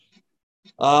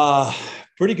Uh,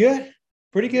 Pretty good.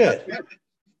 Pretty Yeah, good. yeah.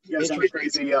 You guys had a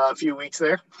Interesting. crazy few weeks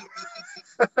there.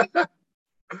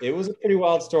 It was a pretty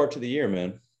wild start to the year,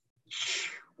 man.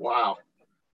 Wow,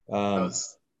 that Um,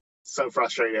 was so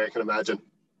frustrating. I can imagine.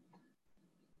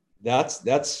 that's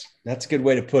a good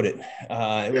way to put it. It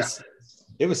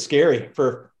Yeah, was scary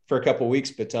for a couple of weeks,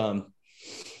 but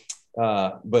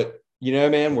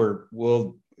man,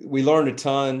 we learned a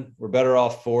ton. We're better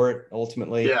off for it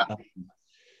ultimately. yeah,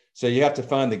 So you have to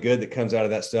find the good that comes out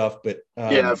of that stuff. But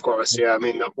yeah. Of course, yeah. I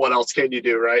mean, what else can you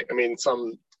do, right? I mean,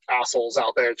 some assholes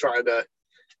out there trying to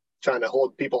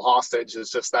hold people hostage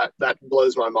is just that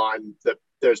blows my mind. That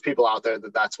there's people out there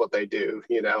that's what they do.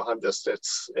 I'm just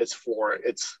it's for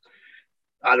it's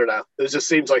I don't know. There just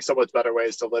seems like so much better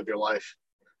ways to live your life.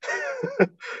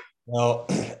 well,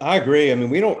 I agree. I mean,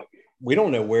 we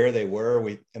don't know where they were.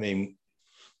 I mean,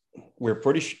 we're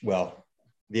well,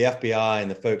 the FBI and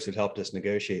the folks that helped us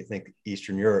negotiate think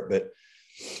Eastern Europe, but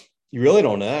you really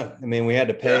don't know. I mean, we had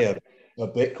to Yeah, pay a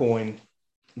Bitcoin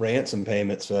ransom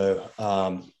payment, so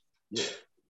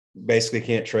basically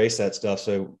can't trace that stuff.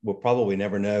 So we'll probably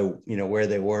never know, where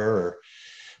they were or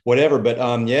whatever. But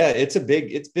yeah, it's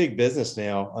big business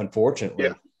now, yeah, unfortunately.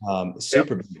 yep.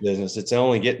 Super big business.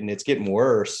 It's getting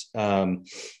worse.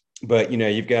 But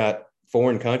you've got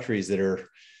foreign countries that are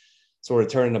sort of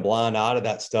turning a blind eye to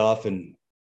that stuff, and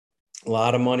a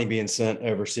lot of money being sent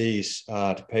overseas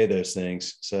to pay those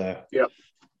things. So Yep.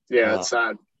 Yeah, uh, it's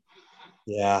sad.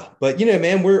 yeah, but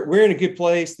man, we're in a good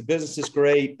place. The business is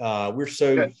great. We're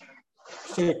Good.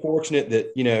 so fortunate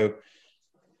that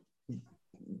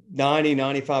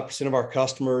 95% of our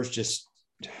customers just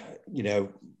you know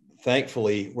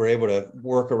thankfully we're able to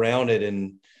work around it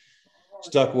and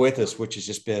stuck with us, which has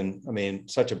just been, I mean,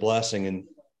 such a blessing. And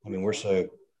I mean, we're so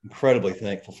incredibly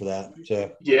thankful for that.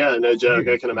 So Yeah, no joke.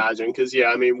 I can imagine. Because yeah,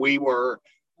 I mean,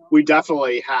 we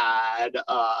definitely had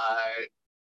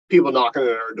people knocking at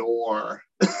our door.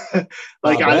 I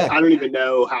Like bet. I don't even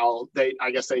know how they. I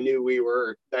guess they knew we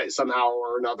were that somehow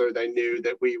or another. They knew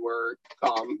that we were,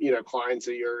 clients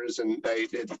of yours, and they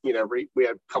did. We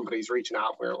had companies reaching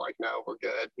out. We were like, no, we're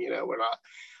good. We're not.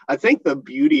 I think the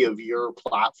beauty of your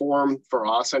platform for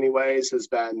us, anyways, has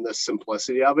been the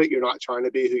simplicity of it. You're not trying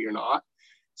to be who you're not.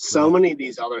 So Right. many of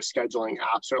these other scheduling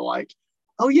apps are like,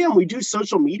 oh yeah, and we do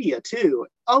social media too.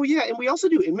 Oh yeah, and we also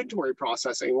do inventory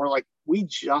processing. We're like, we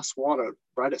just want to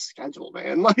write a schedule,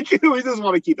 man. Like we just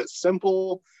want to keep it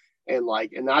simple, and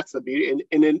that's the beauty.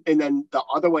 And then the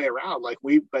other way around, like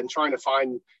we've been trying to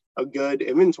find a good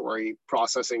inventory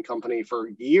processing company for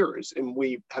years, and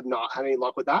we have not had any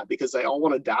luck with that because they all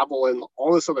want to dabble in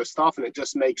all this other stuff, and it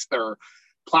just makes their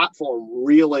platform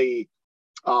really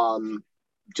um,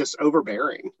 just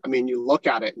overbearing. I mean, you look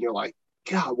at it and you're like,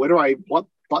 God, what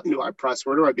button do I press?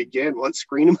 Where do I begin? What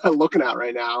screen am I looking at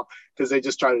right now? Because they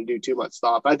just try to do too much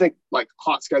stuff. I think like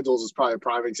Hot Schedules is probably a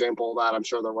prime example of that. I'm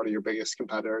sure they're one of your biggest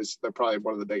competitors. They're probably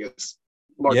one of the biggest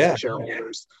market Yeah.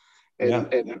 shareholders. Yeah.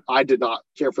 And I did not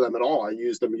care for them at all. I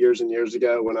used them years and years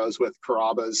ago when I was with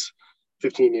Carrabba's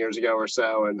 15 years ago or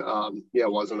so, and yeah,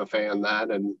 wasn't a fan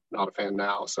then, and not a fan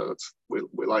now. So we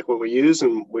like what we use,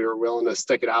 and we were willing to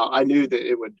stick it out. I knew that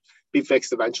it would be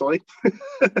fixed eventually,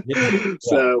 Yeah. Yeah.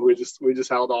 so we just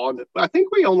held on. But I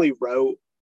think we only wrote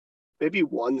maybe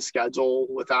one schedule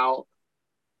without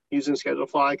using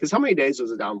Schedulefly. Because how many days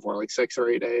was it down for? Like 6 or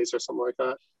 8 days or something like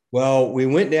that. Well, we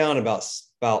went down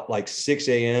about like 6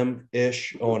 a.m.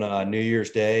 ish on New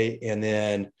Year's Day. And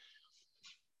then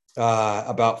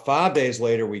about 5 days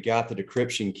later, we got the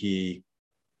decryption key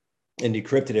and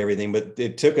decrypted everything. But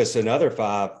it took us another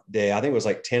 5 days. I think it was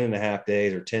like 10 and a half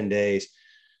days or 10 days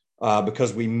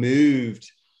because we moved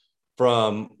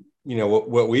from,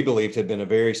 what we believed had been a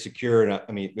very secure, and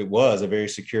I mean, it was a very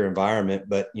secure environment,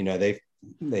 but,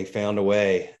 they found a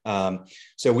way.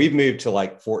 So we've moved to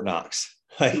like Fort Knox.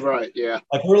 Right. Yeah.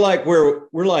 Like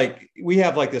we're like we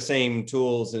have like the same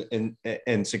tools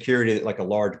and security that like a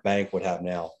large bank would have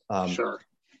now. Sure.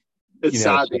 It's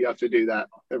sad that So, you have to do that.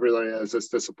 It really is. It's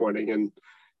disappointing, and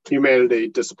humanity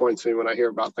disappoints me when I hear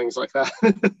about things like that.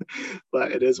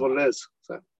 But it is what it is.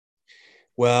 So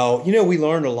well, we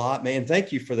learned a lot, man.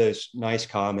 Thank you for those nice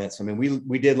comments. I mean,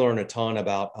 we did learn a ton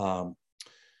about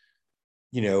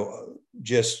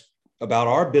just about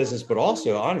our business, but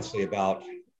also honestly about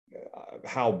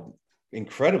how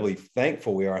incredibly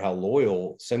thankful we are, how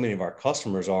loyal so many of our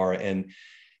customers are. And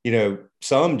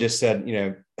some just said,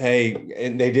 hey,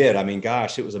 and they did. I mean,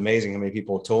 gosh, it was amazing how many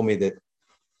people told me that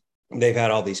they've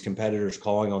had all these competitors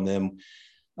calling on them.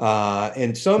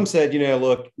 And some said,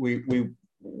 look,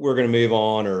 we're going to move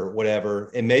on or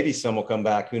whatever. And maybe some will come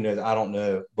back. Who knows? I don't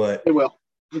know. But it will.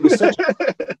 it was such,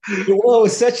 well, it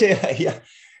was such a, yeah,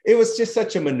 it was just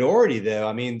such a minority though.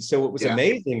 I mean, so what was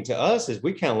amazing to us is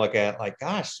we kind of look at like,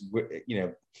 gosh,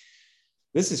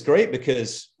 this is great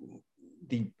because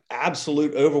the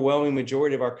absolute overwhelming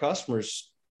majority of our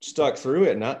customers stuck through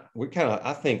it. And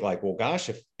I think like, well, gosh,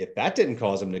 if that didn't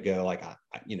cause them to go, like,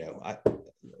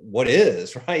 what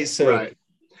is, right? So, right.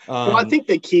 Well, I think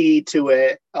the key to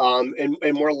it, and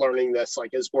we're learning this,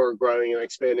 like, as we're growing and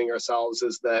expanding ourselves,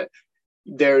 is that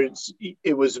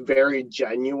it was very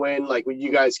genuine. Like when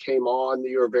you guys came on,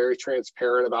 you were very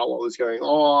transparent about what was going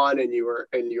on, and you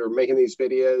were making these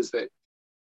videos that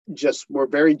just were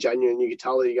very genuine. You could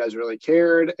tell that you guys really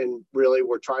cared and really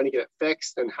were trying to get it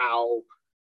fixed, and how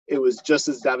it was just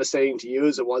as devastating to you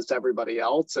as it was to everybody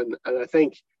else. And I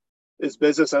think as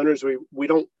business owners, we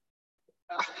don't,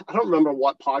 I don't remember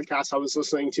what podcast I was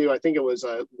listening to. I think it was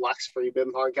a Lex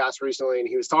Friedman podcast recently, and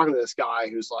he was talking to this guy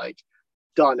who's like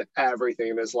done everything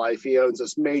in his life. He owns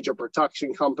this major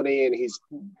production company, and he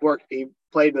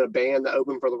played in a band that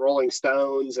opened for the Rolling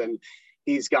Stones, and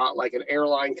he's got like an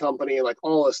airline company and like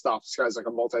all this stuff. This guy's like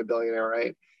a multi-billionaire,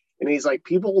 right? And he's like,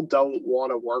 people don't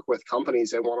want to work with companies,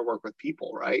 they want to work with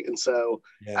people, right? And so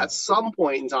at some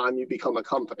point in time, you become a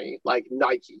company like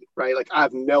Nike, right? Like I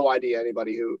have no idea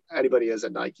anybody is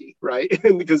at Nike, right?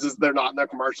 Because they're not in their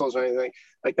commercials or anything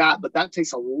like that. But that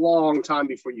takes a long time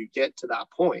before you get to that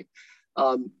point.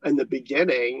 In the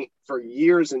beginning, for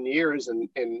years and years, and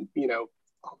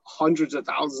hundreds of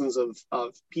thousands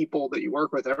of people that you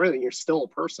work with, everything, you're still a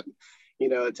person.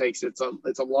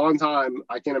 It's a long time.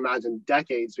 I can imagine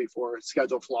decades before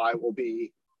Schedulefly will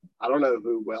be. I don't know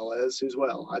who Will is. Who's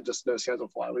Will? I just know Schedulefly.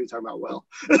 What are you talking about, Will?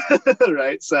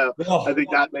 Right. So I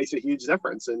think that makes a huge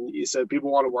difference. And you said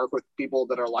people want to work with people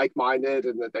that are like-minded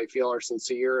and that they feel are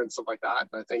sincere and stuff like that.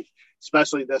 And I think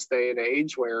especially this day and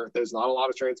age where there's not a lot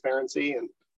of transparency and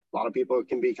a lot of people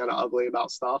can be kind of ugly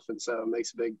about stuff. And so it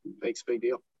makes a big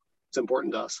deal. It's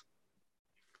important to us.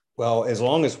 Well, as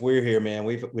long as we're here, man,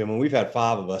 we've had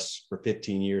 5 of us for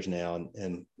 15 years now,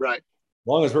 and right. As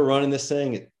long as we're running this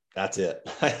thing, that's it.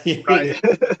 Right.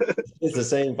 It's the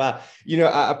same 5.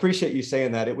 I appreciate you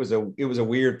saying that. It was a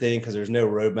weird thing because there's no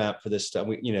roadmap for this stuff,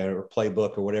 or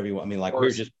playbook or whatever you want. I mean, like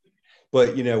we're just,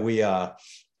 but my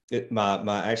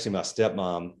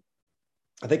stepmom,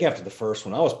 I think after the first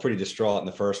one, I was pretty distraught in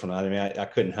the first one. I mean, I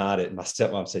couldn't hide it. And my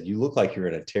stepmom said, "You look like you're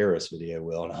in a terrorist video,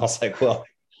 Will." And I was like, well,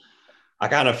 I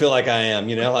kind of feel like I am,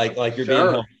 like you're being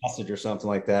held hostage or something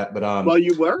like that. But well,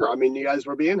 you were. I mean, you guys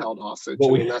were being held hostage. I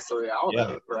mean, that's the reality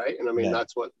of it, right? And I mean,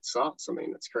 that's what sucks. I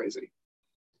mean, it's crazy.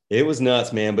 It was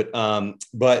nuts, man.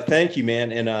 But thank you,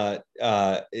 man. And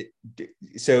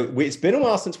it's been a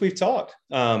while since we've talked.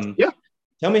 Tell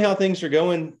me how things are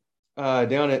going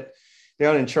down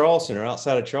in Charleston or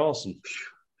outside of Charleston.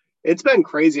 It's been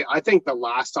crazy. I think the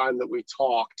last time that we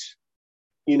talked,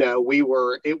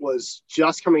 it was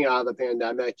just coming out of the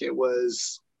pandemic. It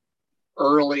was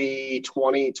early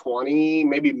 2020,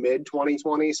 maybe mid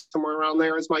 2020, somewhere around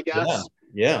there is my guess.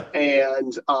 Yeah.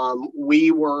 And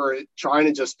we were trying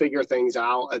to just figure things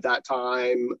out at that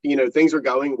time. Things were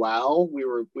going well. We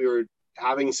were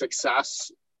having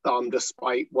success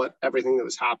despite everything that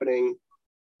was happening.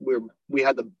 We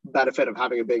had the benefit of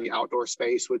having a big outdoor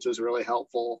space, which was really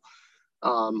helpful.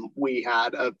 We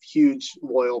had a huge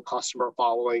loyal customer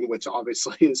following, which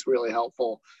obviously is really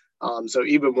helpful. So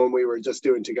even when we were just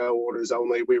doing to-go orders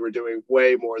only, we were doing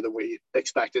way more than we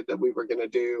expected that we were going to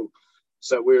do.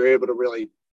 So we were able to really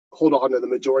hold on to the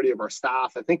majority of our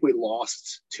staff. I think we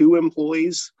lost 2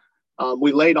 employees.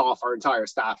 We laid off our entire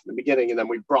staff in the beginning, and then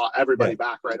we brought everybody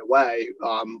back right away,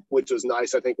 which was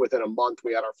nice. I think within a month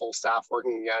we had our full staff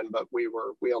working again, but we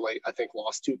only, I think,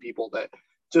 lost 2 people that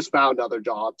just found other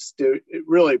jobs.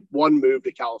 Really, one moved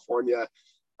to California,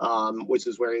 which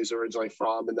is where he's originally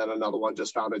from, and then another one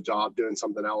just found a job doing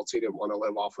something else. He didn't want to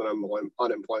live off of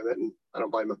unemployment, and I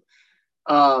don't blame him.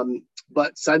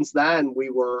 But since then,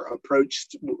 we were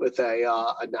approached with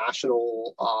a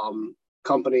national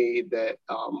company that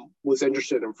was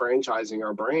interested in franchising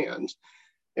our brand.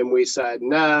 And we said,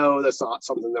 no, that's not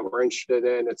something that we're interested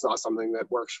in. It's not something that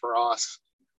works for us.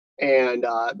 And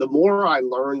the more I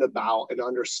learned about and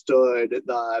understood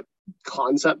the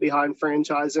concept behind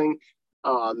franchising,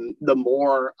 the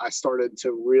more I started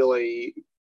to really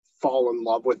fall in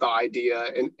love with the idea.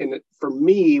 And for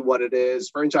me, what it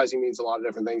is, franchising means a lot of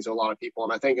different things to a lot of people.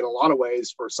 And I think in a lot of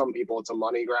ways, for some people, it's a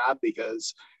money grab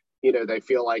because, they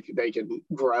feel like they can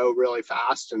grow really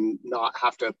fast and not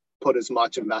have to put as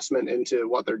much investment into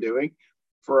what they're doing.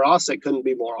 For us, it couldn't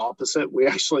be more opposite. We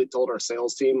actually told our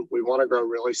sales team we want to grow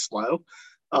really slow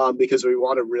because we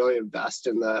want to really invest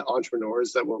in the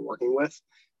entrepreneurs that we're working with.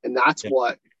 And that's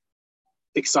what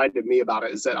excited me about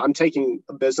it, is that I'm taking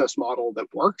a business model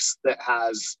that works, that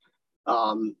has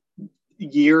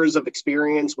years of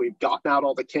experience. We've gotten out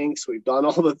all the kinks. We've done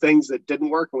all the things that didn't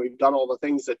work, and we've done all the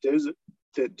things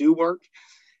that do work.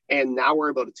 And now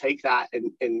we're able to take that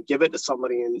and give it to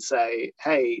somebody and say,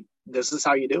 hey, this is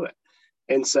how you do it.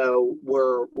 And so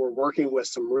we're working with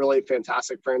some really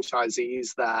fantastic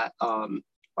franchisees that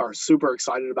are super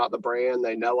excited about the brand.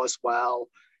 They know us well.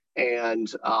 And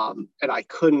I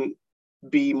couldn't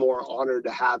be more honored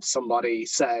to have somebody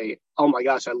say, oh my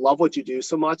gosh, I love what you do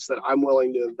so much that I'm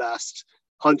willing to invest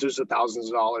hundreds of thousands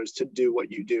of dollars to do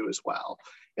what you do as well.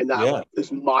 And that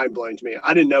is mind blowing to me.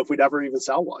 I didn't know if we'd ever even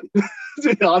sell one,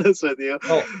 to be honest with you.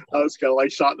 I was kind of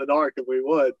like shot in the dark if we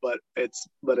would, but it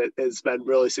has been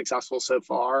really successful so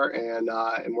far. And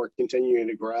we're continuing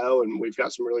to grow, and we've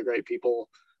got some really great people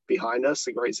behind us,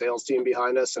 a great sales team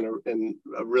behind us, and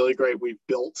a really great, we've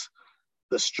built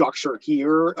the structure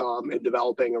here in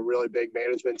developing a really big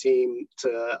management team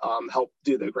to help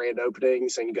do the grand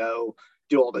openings and go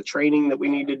do all the training that we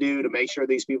need to do to make sure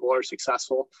these people are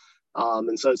successful.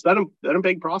 And so it's been a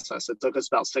big process. It took us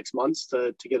about 6 months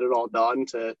to get it all done,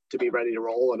 to be ready to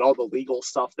roll, and all the legal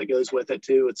stuff that goes with it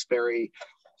too. It's very,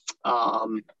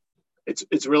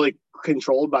 it's really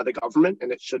controlled by the government,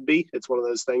 and it should be. It's one of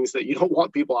those things that you don't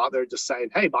want people out there just saying,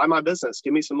 hey, buy my business,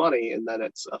 give me some money, and then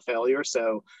it's a failure.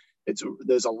 So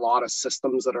there's a lot of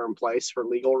systems that are in place for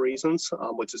legal reasons,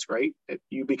 which is great.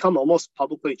 You become almost a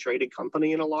publicly traded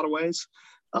company in a lot of ways,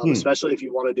 especially if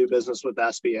you want to do business with the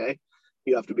SBA.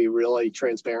 You have to be really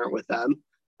transparent with them,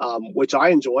 which I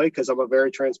enjoy because I'm a very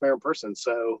transparent person.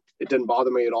 So it didn't bother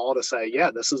me at all to say,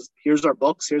 yeah, here's our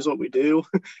books, here's what we do.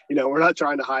 We're not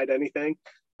trying to hide anything.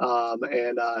 So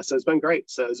it's been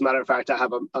great. So as a matter of fact, I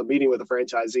have a meeting with a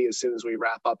franchisee as soon as we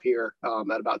wrap up here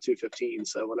at about 2:15.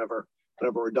 So whenever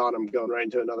we're done, I'm going right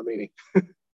into another meeting.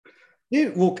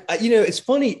 Dude, well, it's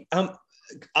funny.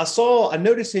 I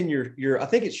noticed in your, I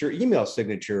think it's your email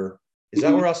signature. Is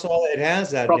that where I saw that it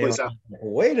has that? Probably so.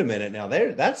 Wait a minute now.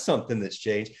 That's something that's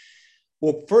changed.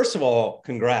 Well, first of all,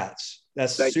 congrats.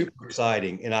 That's super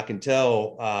exciting. And I can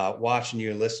tell watching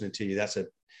you and listening to you, that's a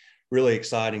really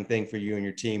exciting thing for you and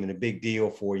your team and a big deal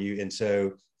for you. And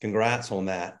so congrats on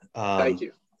that. Thank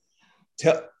you.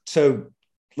 So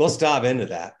let's dive into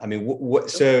that. I mean,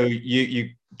 so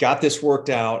you got this worked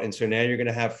out. And so now you're going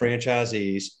to have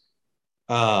franchisees.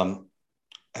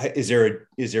 Is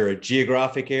there a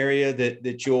geographic area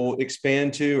that you'll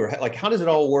expand to, or like, how does it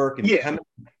all work? And how many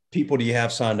people do you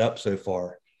have signed up so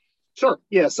far? Sure.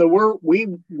 Yeah. So we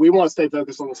want to stay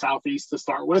focused on the Southeast to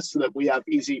start with, so that we have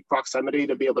easy proximity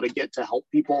to be able to get to help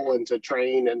people and to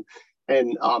train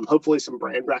and hopefully some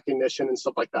brand recognition and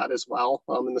stuff like that as well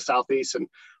in the Southeast. And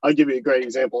I'll give you a great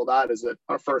example of that, is that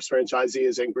our first franchisee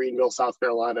is in Greenville, South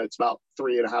Carolina. It's about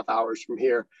 3.5 hours from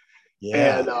here.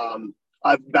 Yeah. And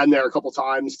I've been there a couple of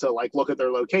times to like look at their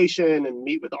location and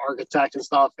meet with the architect and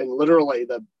stuff. And literally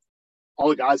all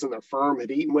the guys in their firm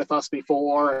had eaten with us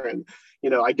before. And,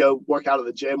 I go work out of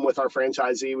the gym with our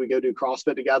franchisee. We go do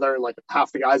CrossFit together, and like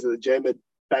half the guys at the gym had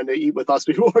been to eat with us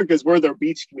before, because we're their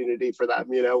beach community for them.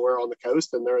 We're on the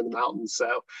coast and they're in the mountains.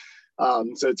 So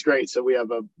it's great. So we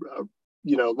have a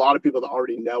lot of people that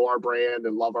already know our brand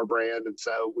and love our brand. And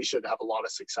so we should have a lot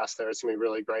of success there. It's gonna be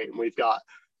really great. And we've got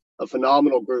a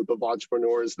phenomenal group of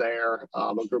entrepreneurs there,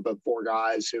 a group of 4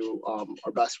 guys who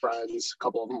are best friends. A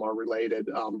couple of them are related,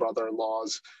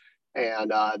 brother-in-laws,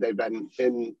 and they've been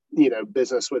in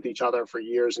business with each other for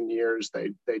years and years.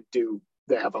 They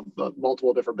have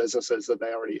multiple different businesses that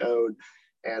they already own,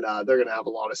 and they're going to have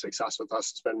a lot of success with us.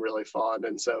 It's been really fun,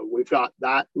 and so we've got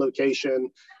that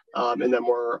location. And then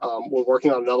we're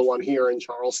working on another one here in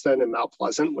Charleston and Mount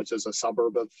Pleasant, which is a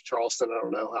suburb of Charleston. I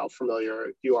don't know how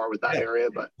familiar you are with that area,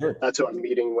 but that's who I'm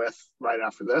meeting with right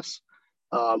after this.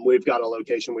 We've got a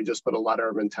location we just put a letter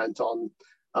of intent on.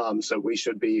 So we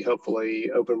should be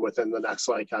hopefully open within the next,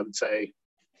 I would say,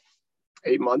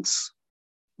 8 months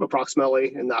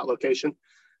approximately in that location.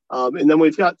 And then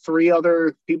we've got 3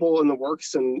 other people in the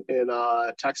works in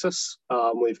Texas.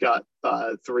 We've got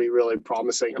 3 really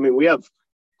promising. I mean, we have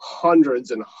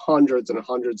hundreds and hundreds and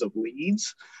hundreds of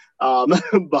leads.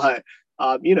 But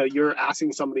you're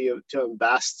asking somebody to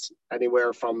invest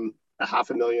anywhere from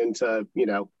 $500,000 to,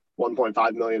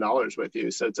 $1.5 million with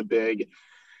you. So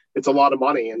it's a lot of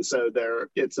money. And so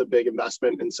it's a big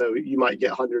investment. And so you might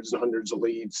get hundreds and hundreds of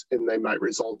leads, and they might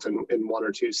result in 1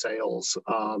 or 2 sales.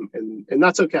 And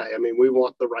that's okay. I mean, we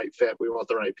want the right fit. We want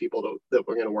the right people that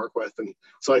we're going to work with. And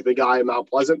so like the guy in Mount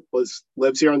Pleasant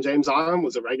lives here on James Island,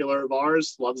 was a regular of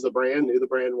ours, loves the brand, knew the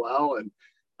brand well.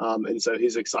 And so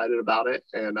he's excited about it.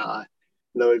 And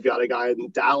And then we've got a guy in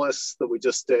Dallas that we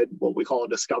just did what we call a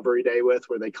discovery day with,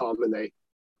 where they come and they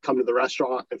come to the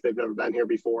restaurant if they've never been here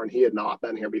before, and he had not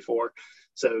been here before.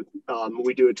 So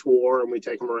we do a tour and we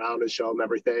take them around and show them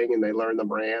everything, and they learn the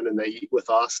brand and they eat with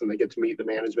us and they get to meet the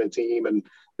management team and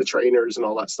the trainers and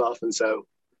all that stuff. And so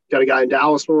got a guy in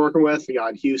Dallas we're working with, a guy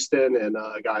in Houston, and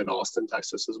a guy in Austin,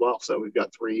 Texas as well. So we've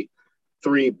got three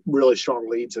really strong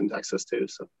leads in Texas too.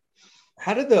 So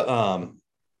how did the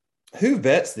who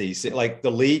vets these? Like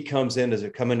the lead comes in, does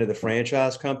it come into the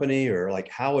franchise company, or like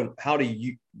how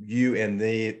do you and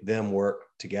them work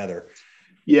together?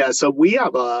 Yeah, so we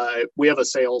have a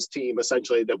sales team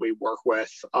essentially that we work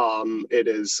with. It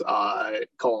is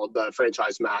called the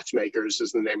Franchise Matchmakers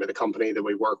is the name of the company that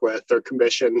we work with. They're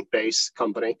commission-based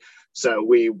company, so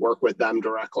we work with them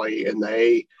directly, and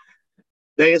they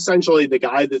essentially, the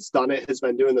guy that's done it has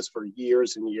been doing this for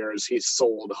years and years. He's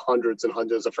sold hundreds and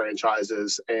hundreds of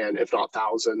franchises, and if not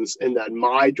thousands. And then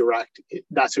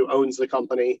that's who owns the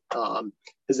company.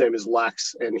 His name is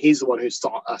Lex, and he's the one who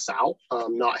sought us out,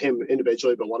 not him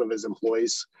individually, but one of his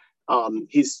employees.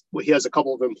 He has a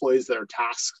couple of employees that are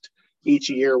tasked each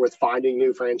year with finding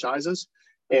new franchises.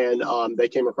 And they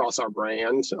came across our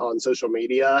brand on social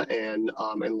media and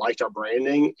liked our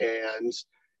branding. And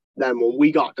then when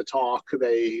we got to talk,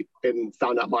 they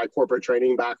found out my corporate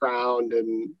training background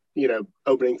and,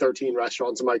 opening 13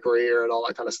 restaurants in my career and all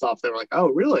that kind of stuff. They were like, oh,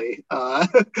 really?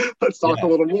 Let's talk a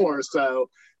little more. So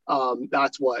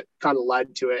that's what kind of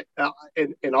led to it.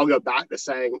 And I'll go back to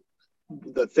saying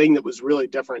the thing that was really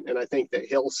different, and I think that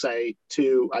he'll say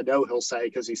too, I know he'll say,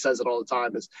 because he says it all the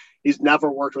time, is he's never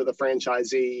worked with a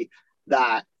franchisee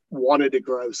that wanted to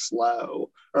grow slow,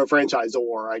 or a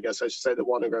franchisor, I guess I should say, that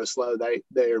want to grow slow.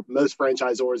 Most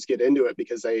franchisors get into it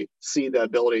because they see the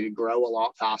ability to grow a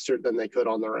lot faster than they could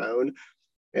on their own.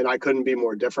 And I couldn't be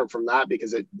more different from that,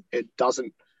 because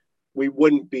we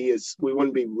wouldn't be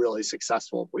really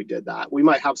successful if we did that. We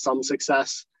might have some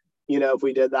success, if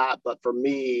we did that. But for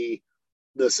me,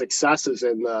 the success is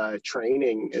in the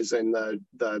training, is in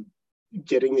the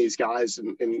getting these guys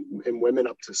and women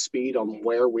up to speed on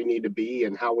where we need to be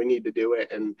and how we need to do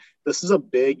it. And this is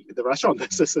the restaurant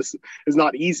business is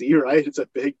not easy, right? It's a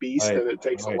big beast, right, and it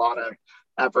takes a lot of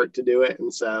effort to do it.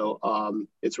 And so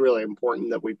it's really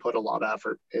important that we put a lot of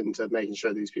effort into making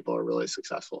sure these people are really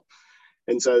successful.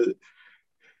 And so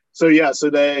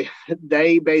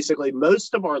they basically,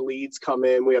 most of our leads come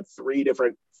in. We have 3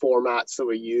 different formats that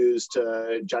we use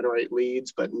to generate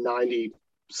leads, but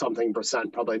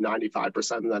 90-something%, probably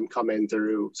 95% of them come in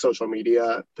through social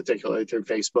media, particularly through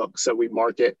Facebook. So we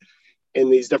market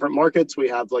in these different markets. We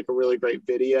have like a really great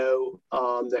video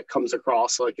that comes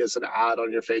across like as an ad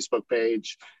on your Facebook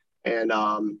page. And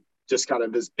just kind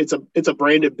of it's a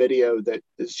branded video that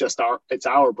is just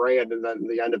our brand. And then at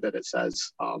the end of it, it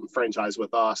says franchise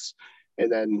with us.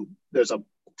 And then there's a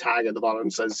tag at the bottom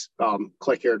that says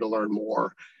click here to learn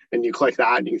more. And you click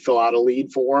that and you fill out a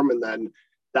lead form. And then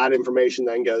that information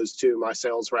then goes to my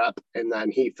sales rep, and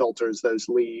then he filters those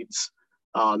leads.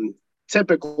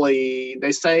 Typically,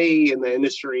 they say in the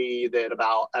industry that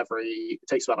it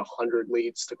takes about 100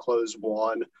 leads to close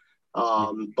one.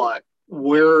 But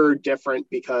we're different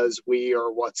because we are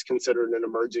what's considered an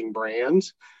emerging brand,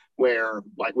 where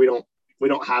like we don't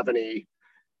have any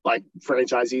like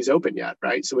franchisees open yet,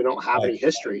 right? So we don't have any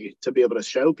history to be able to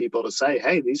show people to say,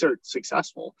 hey, these are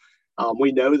successful.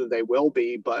 We know that they will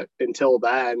be, but until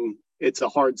then, it's a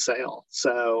hard sale.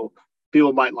 So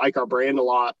people might like our brand a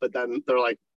lot, but then they're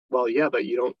like, well, yeah, but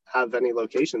you don't have any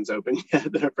locations open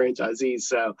yet that are franchisees.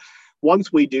 So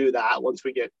once we do that, once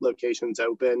we get locations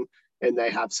open and they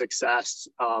have success,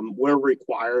 we're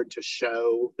required to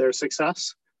show their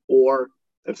success, or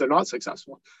if they're not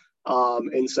successful.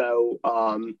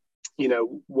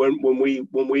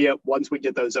 Once we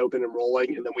get those open and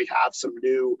rolling, and then we have some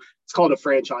new, it's called a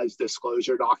franchise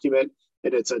disclosure document,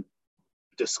 and it's a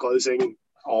disclosing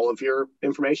all of your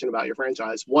information about your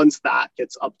franchise. Once that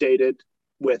gets updated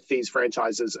with these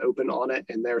franchises open on it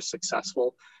and they're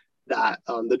successful, that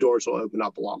the doors will open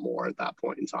up a lot more at that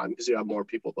point in time, because you have more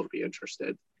people that'll be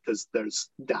interested because there's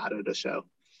data to show.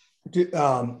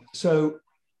 So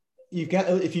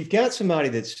if you've got somebody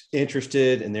that's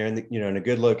interested and they're in a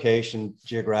good location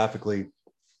geographically,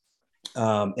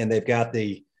 and they've got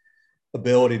the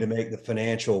ability to make the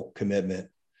financial commitment,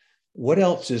 what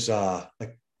else is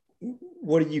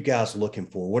what are you guys looking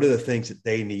for? What are the things that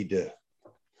they need to,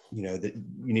 that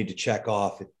you need to check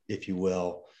off, if you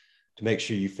will, to make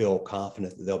sure you feel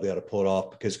confident that they'll be able to pull it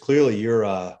off? Because clearly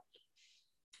you're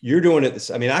doing it.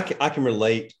 I mean, I can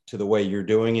relate to the way you're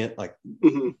doing it. Like,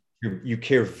 you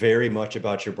care very much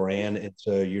about your brand. And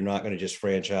so you're not going to just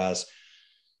franchise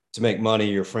to make money,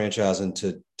 you're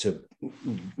franchising to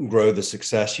grow the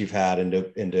success you've had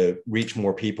and to reach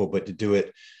more people, but to do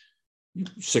it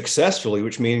successfully,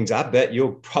 which means I bet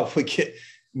you'll probably get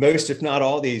most, if not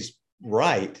all, these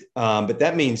right. But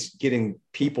that means getting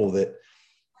people that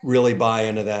really buy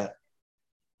into that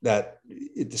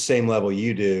at the same level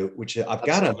you do, which I've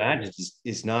got to imagine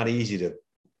is not easy to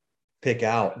pick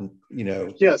out. And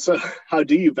yeah, so how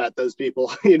do you vet those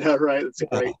people? Right? It's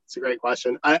a great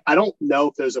question. I don't know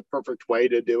if there's a perfect way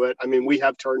to do it. I mean, we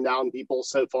have turned down people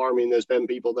so far. I mean, there's been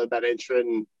people that have been interested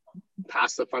and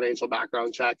passed the financial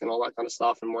background check and all that kind of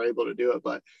stuff, and we're able to do it,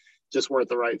 but just weren't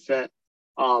the right fit.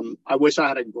 I wish I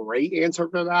had a great answer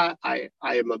for that. I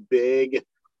am a big,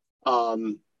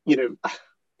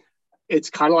 it's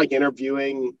kind of like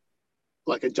interviewing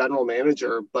like a general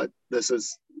manager, but this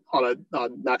is on a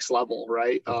next level,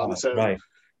 right? Right.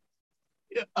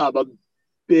 I'm a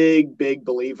big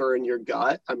believer in your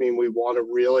gut. I mean, we want to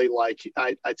really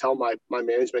I tell my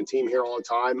management team here all the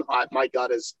time, my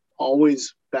gut has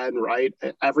always been right.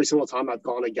 Every single time I've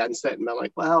gone against it and been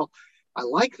like, well, I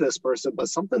like this person, but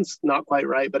something's not quite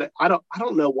right. But I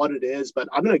don't know what it is, but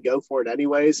I'm going to go for it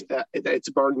anyways. It's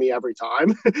burned me every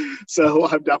time. So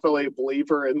I'm definitely a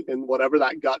believer in whatever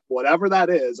that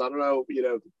is. I don't know,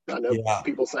 I know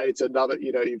people say it's another,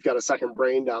 you've got a second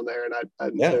brain down there, and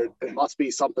it must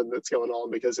be something that's going on,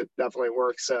 because it definitely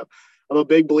works. So I'm a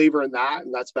big believer in that.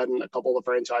 And that's been a couple of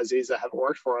franchisees that haven't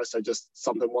worked for us.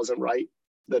 Something wasn't right,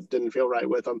 that didn't feel right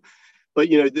with them. But,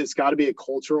 it's got to be a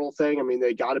cultural thing. I mean,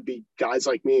 they got to be guys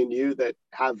like me and you that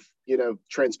have,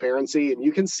 transparency. And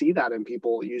you can see that in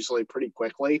people usually pretty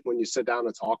quickly when you sit down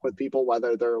and talk with people,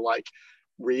 whether they're like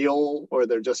real or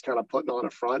they're just kind of putting on a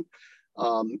front.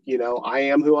 I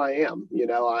am who I am.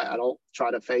 I don't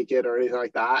try to fake it or anything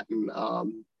like that.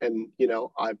 And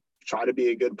I try to be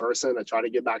a good person. I try to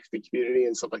give back to the community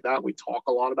and stuff like that. We talk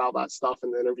a lot about that stuff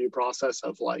in the interview process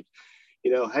of like,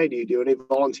 hey, do you do any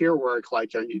volunteer work? Like,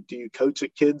 do you coach a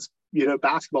kid's,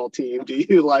 basketball team? Do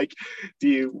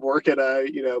you work at a,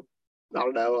 I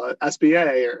don't know, a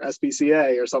SBA or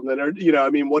SPCA or something? Or,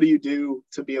 what do you do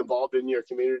to be involved in your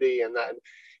community? And then,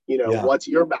 what's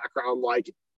your background like?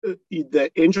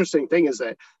 The interesting thing is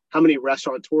that how many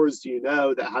restaurateurs do you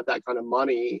know that have that kind of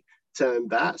money to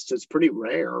invest? It's pretty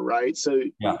rare, right? So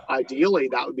ideally,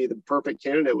 that would be the perfect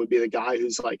candidate, would be the guy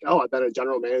who's like, oh, I've been a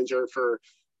general manager for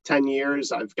 10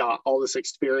 years. I've got all this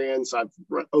experience. I've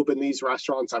opened these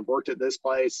restaurants. I've worked at this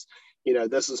place.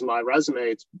 This is my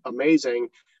resume. It's amazing.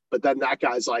 But then that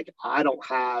guy's like, I don't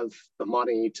have the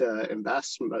money to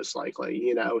invest, most likely.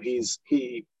 He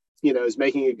is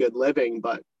making a good living,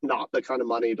 but not the kind of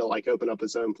money to like open up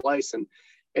his own place. And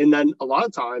then a lot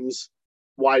of times,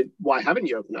 why haven't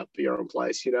you opened up your own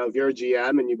place? If you're a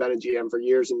GM and you've been a GM for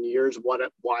years and years,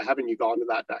 why haven't you gone to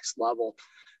that next level?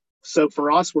 So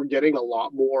for us, we're getting a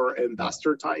lot more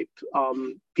investor type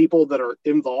people that are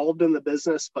involved in the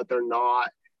business, but they're not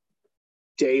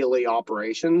daily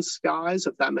operations guys,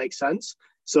 if that makes sense.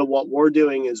 So what we're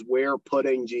doing is we're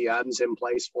putting GMs in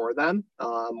place for them.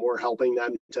 We're helping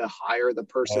them to hire the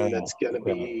person that's going to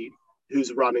be,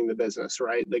 who's running the business,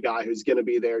 right? The guy who's going to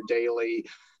be there daily,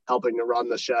 helping to run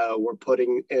the show. We're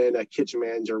putting in a kitchen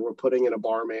manager. We're putting in a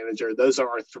bar manager. Those are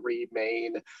our three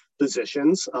main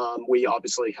positions. We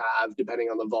obviously have, depending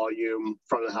on the volume,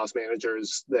 front of the house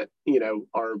managers that,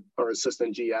 are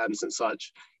assistant GMs and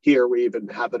such. Here, we even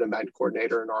have an event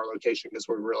coordinator in our location because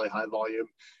we're really high volume.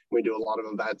 We do a lot of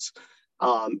events.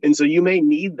 And so you may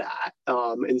need that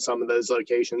in some of those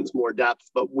locations, more depth,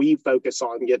 but we focus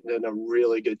on getting in a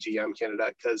really good GM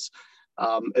candidate because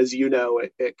as you know,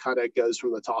 it kind of goes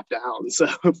from the top down. So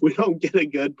if we don't get a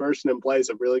good person in place,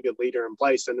 a really good leader in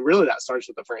place, and really that starts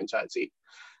with the franchisee.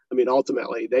 I mean,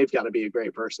 ultimately, they've got to be a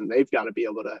great person. They've got to be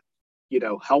able to,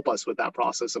 help us with that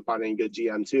process of finding a good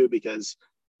GM too, because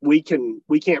we can't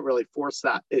really force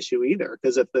that issue either.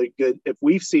 Because if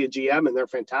we see a GM and they're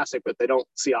fantastic, but they don't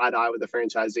see eye to eye with the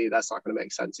franchisee, that's not going to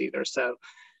make sense either. So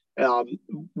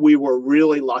we were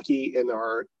really lucky in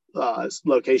our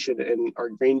location in our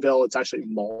Greenville. It's actually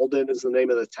Malden is the name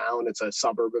of the town. It's a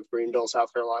suburb of Greenville,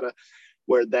 South Carolina,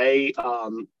 where they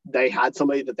had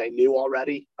somebody that they knew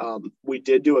already. We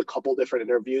did do a couple different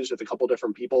interviews with a couple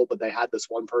different people, but they had this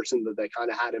one person that they kind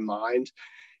of had in mind,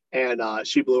 and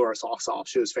she blew our socks off.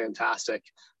 She was fantastic.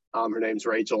 Her name's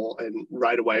Rachel, and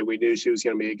right away we knew she was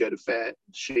going to be a good fit.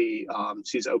 She's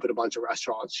opened a bunch of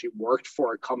restaurants. She worked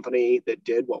for a company that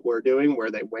did what we're doing,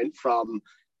 where they went from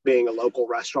being a local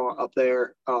restaurant up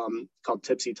there called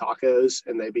Tipsy Tacos,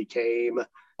 and they became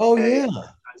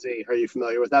franchisee. Are you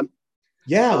familiar with them?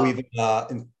 Yeah,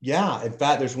 in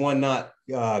fact, there's one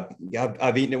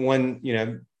I've eaten at one,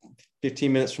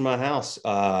 15 minutes from my house.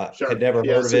 Sure. Had never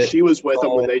Yeah. heard of So it. she was with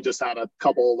them when they just had a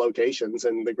couple of locations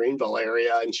in the Greenville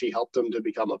area, and she helped them to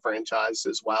become a franchise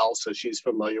as well. So she's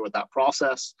familiar with that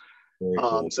process. Very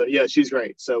cool. So yeah, she's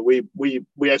great. So we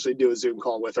actually do a Zoom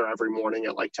call with her every morning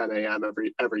at like 10 a.m.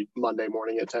 every Monday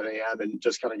morning at 10 a.m. and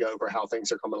just kind of go over how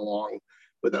things are coming along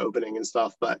with the opening and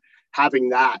stuff. But having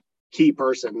that key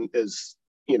person is,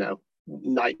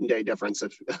 night and day difference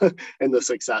in the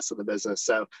success of the business.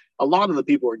 So a lot of the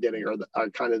people we're getting are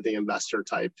kind of the investor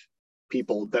type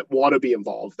people that want to be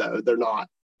involved, though. They're not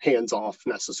hands off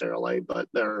necessarily, but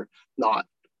they're not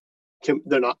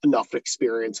enough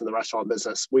experience in the restaurant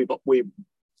business.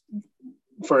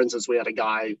 For instance, we had a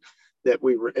guy that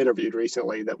we were interviewed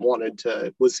recently that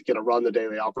was going to run the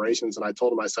daily operations. And I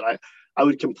told him, I said, I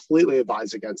would completely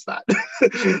advise against that.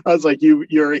 I was like,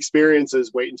 your experience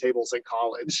is waiting tables in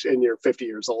college and you're 50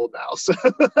 years old now. So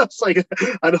I was like,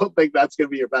 I don't think that's going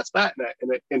to be your best bet.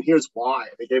 And here's why.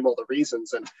 They gave all the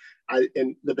reasons. And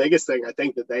the biggest thing I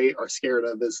think that they are scared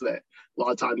of is that a lot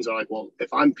of times they're like, well,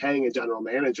 if I'm paying a general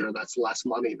manager, that's less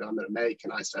money than I'm going to make.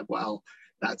 And I said, well,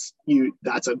 that's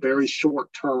a very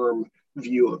short-term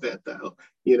view of it, though.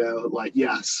 Like,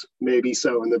 yes, maybe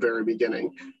so in the very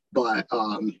beginning, but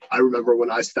I remember when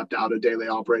I stepped out of daily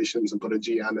operations and put a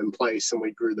GM in place, and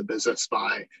we grew the business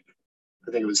by,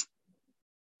 I think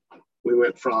we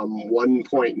went from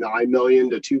 1.9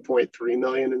 million to 2.3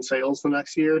 million in sales the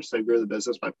next year. So I grew the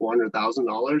business by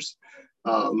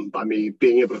 $400,000 by me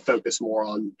being able to focus more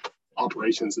on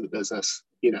operations of the business,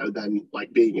 than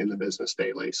like being in the business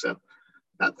daily. So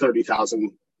that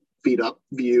 30,000 feet up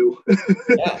view.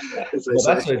 Yeah. Well,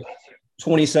 that's a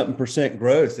 20-something%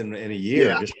 growth in a year.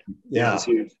 Yeah. Yeah. It's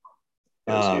huge.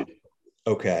 Huge.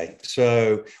 Okay.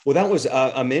 So, well, that was,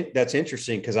 that's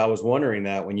interesting, because I was wondering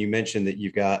that when you mentioned that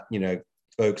you've got,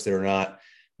 folks that are not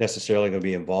necessarily going to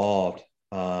be involved.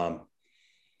 My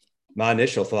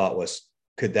initial thought was,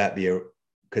 could that be a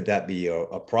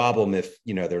problem if,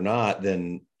 they're not,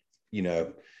 then,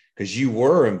 because you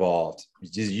were involved,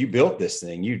 you built this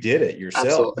thing, you did it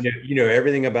yourself. You know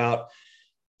everything about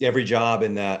every job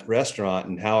in that restaurant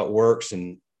and how it works,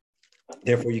 and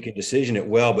therefore you can decision it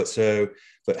well.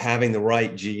 But having the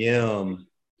right GM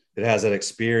that has that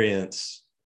experience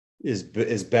is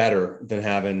better than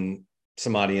having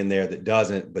somebody in there that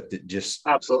doesn't, but that just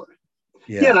absolutely.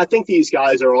 Yeah. And I think these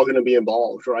guys are all going to be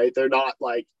involved, right? They're not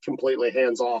like completely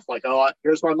hands off, like, oh,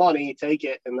 here's my money, take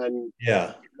it, and then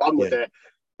run with it.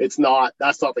 That's not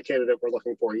the candidate we're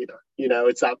looking for either.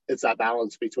 It's that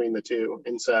balance between the two.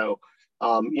 And so,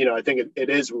 I think it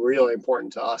is really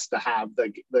important to us to have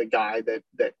the guy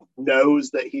that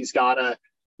knows that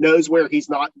knows where he's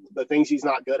not, the things he's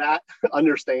not good at,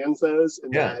 understands those,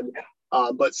 and then,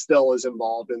 but still is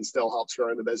involved and still helps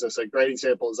grow the business. A great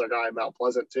example is our guy in Mount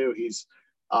Pleasant too. He's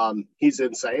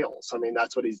in sales. I mean,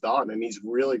 that's what he's done, and he's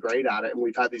really great at it. And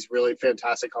we've had these really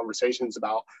fantastic conversations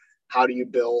about how do you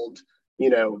build,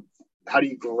 how do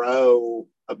you grow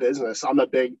a business? I'm a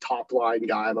big top line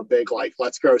guy. I'm a big, like,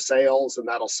 let's grow sales and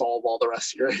that'll solve all the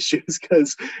rest of your issues.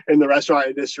 Because in the restaurant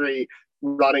industry,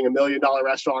 running $1 million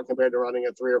restaurant compared to running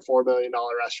a $3 or $4 million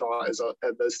restaurant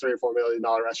those $3 or $4 million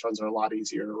restaurants are a lot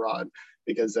easier to run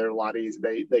because they're a lot easier.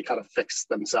 They kind of fix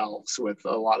themselves with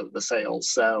a lot of the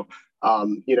sales. So,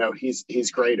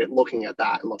 he's great at looking at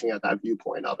that and looking at that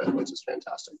viewpoint of it, which is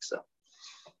fantastic. So,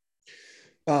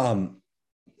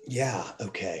 yeah.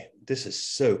 Okay. This is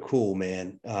so cool,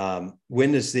 man.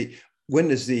 When does the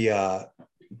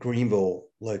Greenville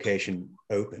location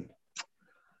open?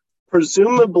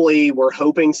 Presumably we're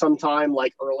hoping sometime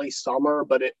like early summer,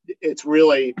 but it's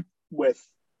really with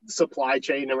supply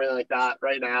chain and everything like that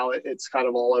right now, it's kind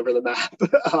of all over the map.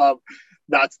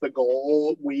 That's the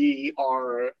goal.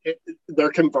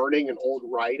 They're converting an old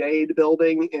Rite Aid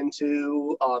building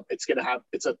into, it's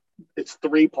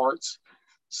 3 parts.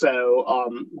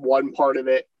 So one part of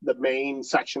it, the main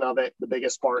section of it, the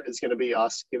biggest part is going to be a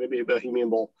Bohemian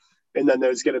Bowl. And then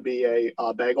there's going to be a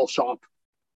bagel shop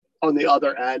on the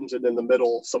other end, and in the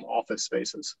middle, some office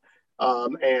spaces.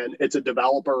 And it's a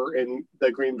developer in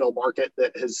the Greenville market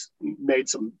that has made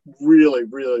some really,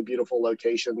 really beautiful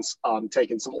locations,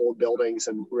 taken some old buildings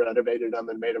and renovated them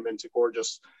and made them into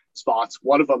gorgeous spots.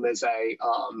 One of them is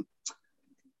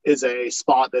a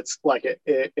spot that's like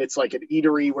it's like an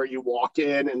eatery where you walk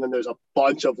in and then there's a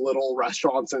bunch of little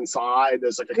restaurants inside.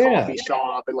 There's like a coffee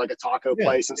shop and like a taco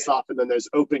place and stuff. And then there's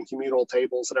open communal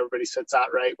tables that everybody sits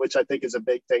at, right? Which I think is a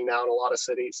big thing now in a lot of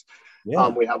cities. Yeah.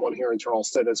 We have one here in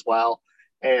Charleston as well.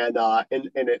 And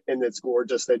it's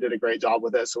gorgeous. They did a great job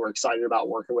with it. So we're excited about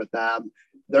working with them.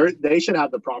 They should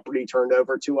have the property turned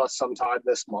over to us sometime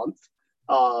this month.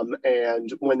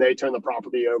 And when they turn the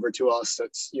property over to us,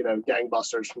 it's, you know,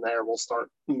 gangbusters from there. We'll start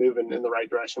moving in the right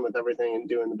direction with everything and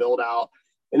doing the build out.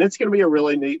 And it's going to be a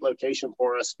really neat location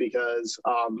for us because,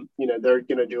 you know, they're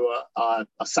going to do a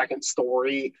second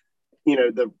story. You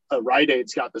know, the Rite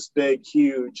Aid's got this big,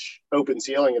 huge open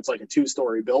ceiling. It's like a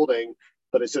 2-story building,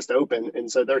 but it's just open.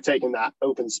 And so they're taking that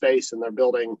open space and they're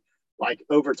building, like,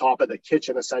 over top of the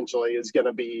kitchen essentially is going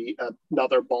to be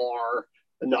another bar,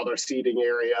 another seating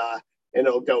area, and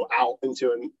it'll go out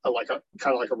into like a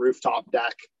kind of like a rooftop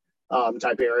deck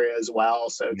type area as well.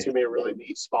 So it's gonna be a really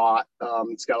neat spot.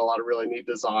 It's got a lot of really neat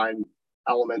design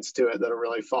elements to it that are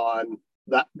really fun.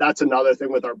 That's another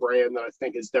thing with our brand that I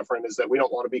think is different, is that we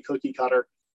don't want to be cookie cutter.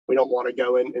 We don't want to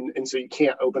go in and so you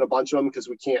can't open a bunch of them because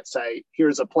we can't say,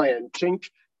 here's a plan, chink,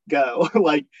 go.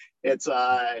 Like, it's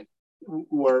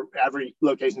where every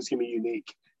location is gonna be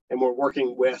unique. And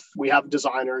we have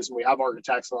designers and we have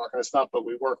architects and all that kind of stuff, but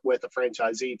we work with a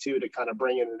franchisee too to kind of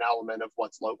bring in an element of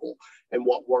what's local and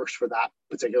what works for that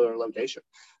particular location.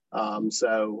 You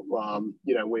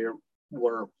know,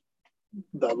 we're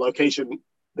the location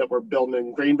that we're building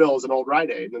in Greenville is an old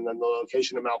Rite Aid, and then the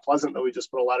location in Mount Pleasant that we just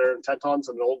put a letter of intent on is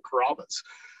an old Carrabba's.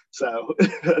 So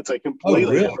it's a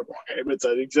completely different game. It's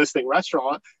an existing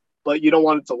restaurant, but you don't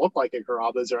want it to look like a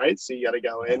Carrabba's, right? So you got to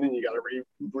go in and you got to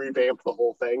revamp the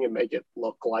whole thing and make it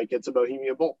look like it's a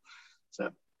Bohemian Bowl.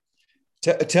 So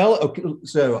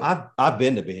so I've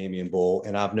been to Bohemian Bowl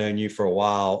and I've known you for a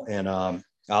while, and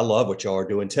I love what y'all are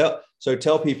doing.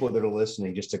 Tell people that are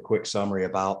listening just a quick summary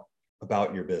about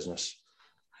your business.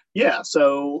 Yeah,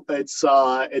 so it's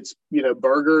you know,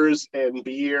 burgers and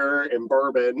beer and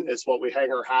bourbon is what we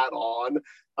hang our hat on.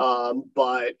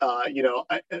 But you know,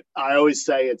 I always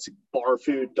say it's bar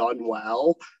food done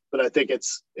well, but I think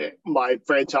my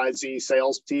franchisee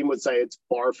sales team would say it's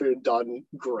bar food done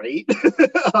great.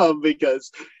 Because,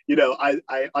 you know,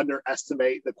 I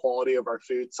underestimate the quality of our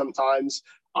food sometimes.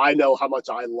 I know how much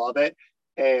I love it.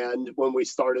 And when we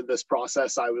started this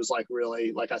process, I was like,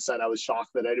 really, like I said, I was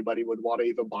shocked that anybody would want to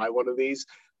even buy one of these.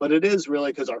 But it is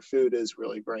really because our food is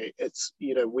really great. It's,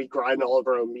 you know, we grind all of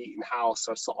our own meat in house.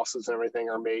 Our sauces and everything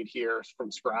are made here from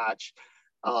scratch.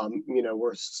 You know,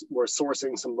 we're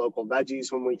sourcing some local veggies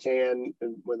when we can,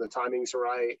 and when the timing's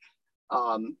right.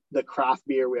 The craft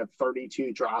beer, we have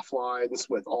 32 draft lines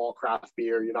with all craft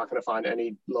beer. You're not going to find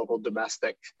any local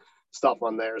domestic stuff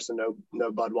on there, so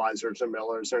no Budweisers or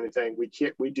Millers or anything.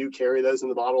 We do carry those in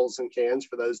the bottles and cans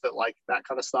for those that like that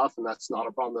kind of stuff, and that's not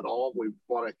a problem at all. We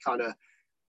want to kind of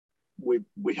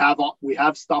we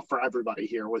have stuff for everybody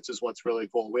here, which is what's really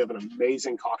cool. We have an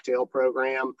amazing cocktail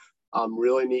program,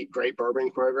 really neat, great bourbon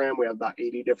program. We have about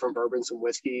 80 different bourbons and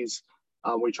whiskeys.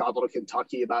 We travel to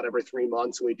Kentucky about every 3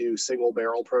 months, and we do single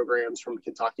barrel programs from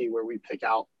Kentucky where we pick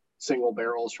out single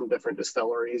barrels from different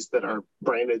distilleries that are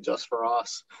branded just for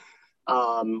us.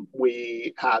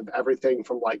 We have everything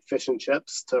from like fish and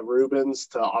chips to Reuben's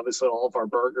to obviously all of our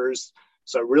burgers.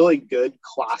 So really good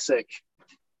classic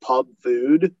pub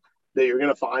food that you're going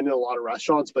to find in a lot of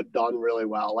restaurants, but done really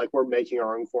well. Like, we're making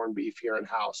our own corned beef here in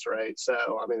house, right?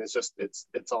 So, I mean,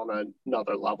 it's on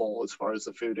another level as far as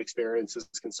the food experience is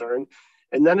concerned.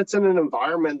 And then it's in an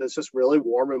environment that's just really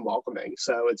warm and welcoming.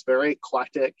 So it's very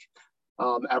eclectic.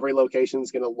 Every location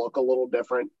is going to look a little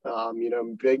different. You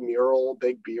know, big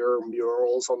beer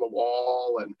murals on the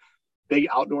wall, and big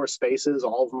outdoor spaces.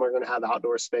 All of them are going to have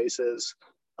outdoor spaces.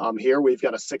 Here we've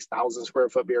got a 6,000 square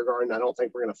foot beer garden. I don't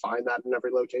think we're going to find that in every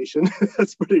location.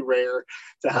 It's pretty rare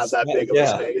to have that big of a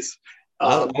space.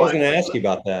 I was going to ask you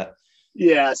about that.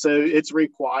 Yeah, so it's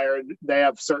required. They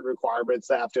have certain requirements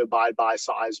they have to abide by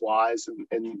size-wise,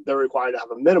 and they're required to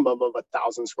have a minimum of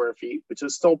 1,000 square feet, which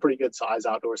is still pretty good size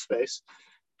outdoor space.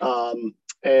 And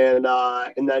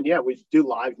then, yeah, we do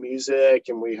live music,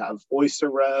 and we have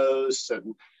oyster roasts.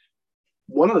 And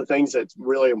one of the things that's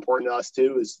really important to us,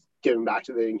 too, is giving back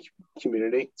to the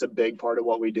community. It's a big part of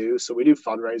what we do. So we do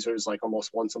fundraisers like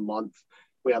almost once a month.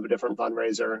 We have a different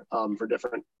fundraiser for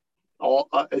different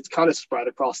it's kind of spread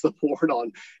across the board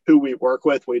on who we work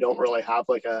with. We don't really have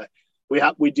like I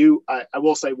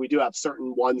will say we do have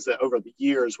certain ones that over the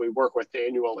years we work with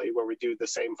annually, where we do the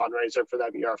same fundraiser for them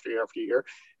year after year after year.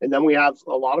 And then we have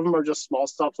a lot of them are just small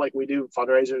stuff, like we do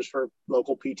fundraisers for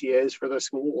local PTAs for their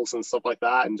schools and stuff like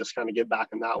that, and just kind of give back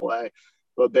in that way.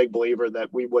 I'm a big believer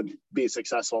that we wouldn't be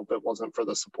successful if it wasn't for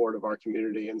the support of our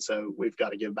community. And so we've got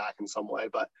to give back in some way.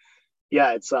 But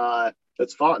yeah, it's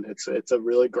fun. It's a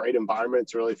really great environment.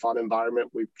 It's a really fun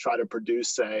environment. We try to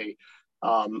produce an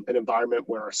environment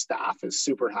where our staff is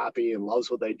super happy and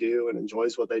loves what they do and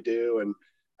enjoys what they do. And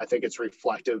I think it's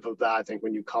reflective of that. I think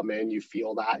when you come in, you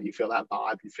feel that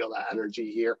vibe, you feel that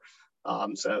energy here.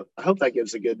 So I hope that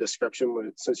gives a good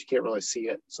description since you can't really see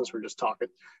it, since we're just talking.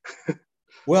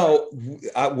 Well,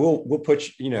 we'll put,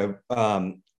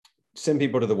 send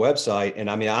people to the website. And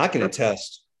I mean, I can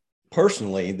attest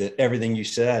personally that everything you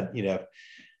said,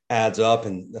 adds up.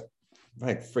 And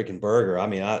like freaking burger. I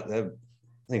mean, I think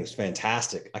it was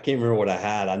fantastic. I can't remember what I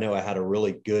had. I know I had a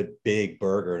really good big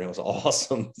burger and it was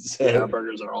awesome. So, yeah,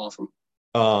 burgers are awesome.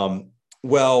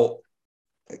 Well,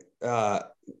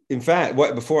 in fact,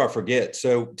 before I forget,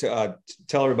 so to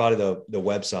tell everybody the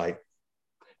website.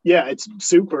 Yeah, it's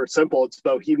super simple. It's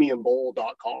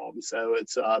bohemianbowl.com. So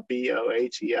it's BOHEMIANBULL,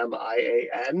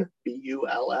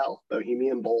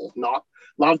 Bohemian Bowl. Not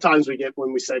a lot of times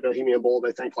when we say Bohemian Bowl,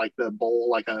 they think like the bowl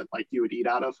like you would eat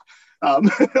out of,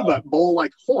 but bowl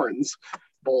like horns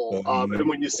bowl. And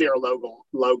when you see our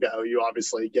logo, you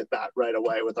obviously get that right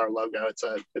away with our logo. It's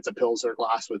a Pilsner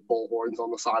glass with bull horns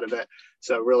on the side of it.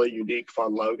 So really unique,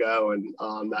 fun logo, and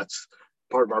that's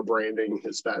part of our branding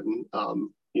has been.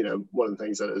 One of the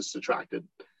things that has attracted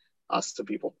us to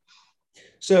people.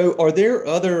 So are there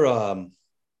other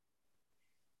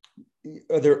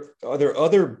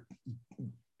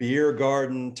beer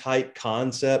garden type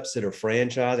concepts that are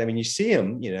franchised? I mean, you see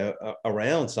them,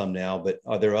 around some now, but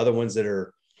are there other ones that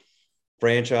are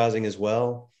franchising as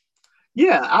well?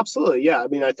 Yeah, absolutely. Yeah. I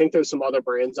mean, I think there's some other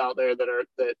brands out there that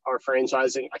are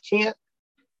franchising. I can't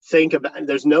think of,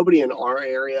 there's nobody in our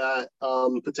area,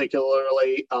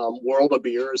 particularly. World of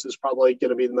Beers is probably going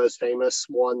to be the most famous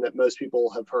one that most people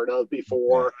have heard of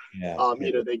before. Yeah.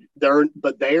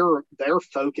 Their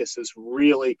focus is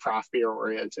really craft beer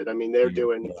oriented. I mean, they're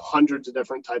doing hundreds of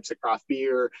different types of craft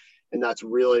beer, and that's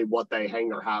really what they hang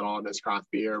their hat on is craft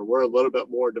beer. We're a little bit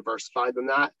more diversified than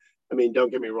that. I mean,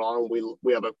 don't get me wrong,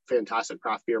 we have a fantastic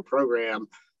craft beer program.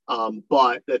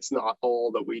 But that's not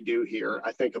all that we do here.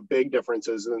 I think a big difference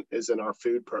is in our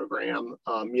food program.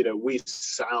 We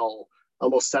sell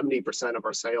almost 70% of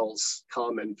our sales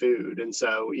come in food. And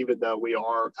so even though we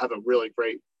have a really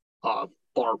great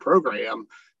bar program,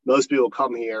 most people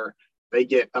come here, they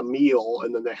get a meal,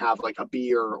 and then they have like a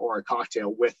beer or a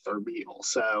cocktail with their meal.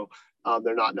 So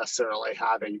they're not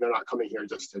coming here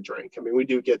just to drink. I mean, we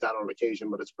do get that on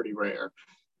occasion, but it's pretty rare.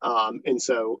 And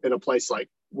so in a place like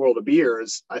World of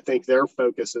Beers, I think their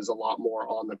focus is a lot more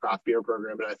on the craft beer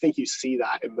program. And I think you see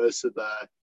that in most of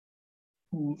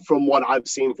from what I've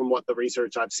seen, from what the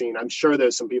research I've seen, I'm sure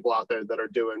there's some people out there that are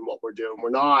doing what we're doing.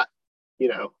 We're not,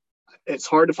 it's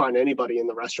hard to find anybody in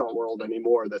the restaurant world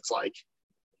anymore that's like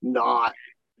not,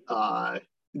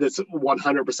 that's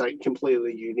 100%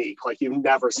 completely unique. Like you've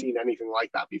never seen anything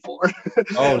like that before.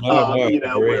 Oh,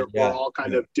 no, we're all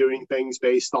kind of doing things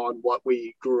based on what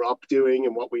we grew up doing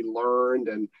and what we learned.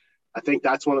 And I think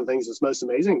that's one of the things that's most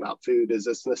amazing about food is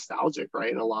it's nostalgic,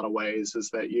 right? In a lot of ways is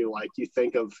that you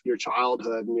think of your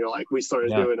childhood and you're like, we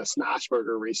started doing a smash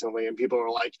burger recently, and people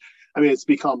are like, I mean, it's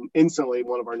become instantly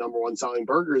one of our number one selling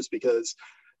burgers because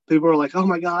people are like, oh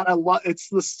my God, it's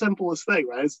the simplest thing,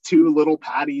 right? It's two little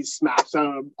patties smashed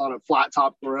on a flat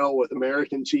top grill with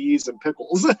American cheese and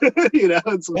pickles,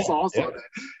 and some sauce on it.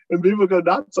 And people go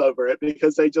nuts over it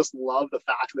because they just love the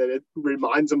fact that it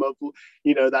reminds them of,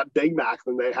 that Big Mac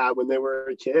that they had when they were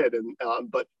a kid. And,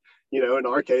 but, in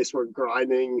our case, we're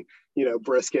grinding,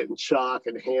 brisket and chuck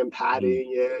and hand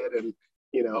patting it and,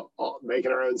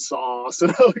 making our own sauce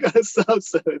and all that kind of stuff.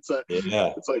 So it's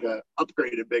like a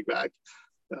upgraded Big Mac.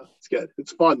 Yeah, it's good.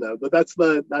 It's fun though, but that's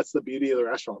the beauty of the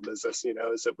restaurant business,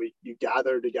 is that you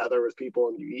gather together with people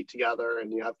and you eat together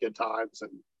and you have good times,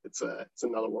 and it's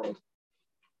another world.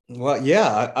 Well,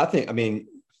 yeah, I think, I mean,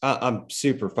 I'm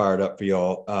super fired up for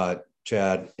y'all,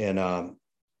 Chad, and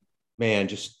man,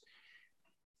 just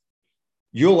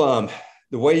you'll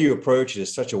the way you approach it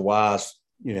is such a wise,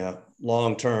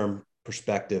 long-term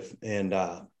perspective, and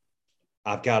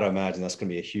I've got to imagine that's going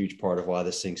to be a huge part of why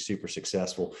this thing's super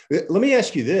successful. Let me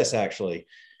ask you this, actually.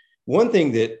 One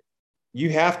thing that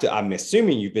you have to, I'm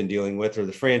assuming you've been dealing with, or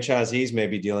the franchisees may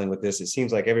be dealing with this. It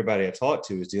seems like everybody I talk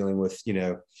to is dealing with,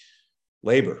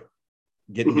 labor,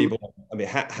 getting people. I mean,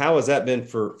 how has that been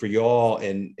for y'all,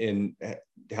 and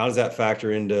how does that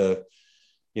factor into,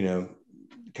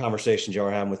 conversations y'all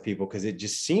are having with people? Because it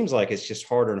just seems like it's just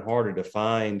harder and harder to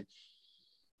find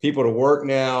people to work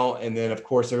now. And then of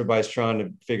course, everybody's trying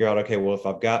to figure out, okay, well, if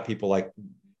I've got people like,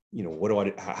 what do I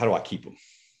do? How do I keep them?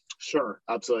 Sure.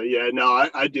 Absolutely. Yeah, no,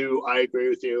 I do. I agree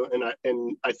with you.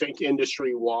 And I think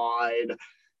industry wide,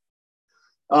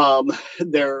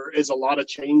 there is a lot of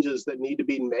changes that need to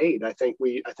be made. I think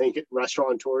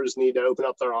restaurateurs need to open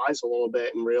up their eyes a little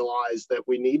bit and realize that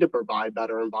we need to provide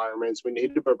better environments. We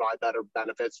need to provide better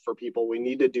benefits for people. We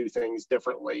need to do things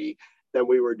differently than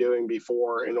we were doing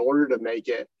before in order to make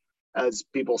it as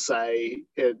people say,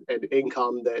 an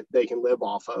income that they can live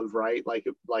off of, right?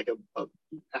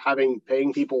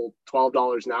 Paying people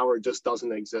 $12 an hour just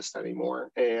doesn't exist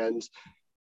anymore. And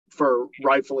for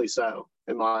rightfully so,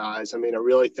 in my eyes. I mean, I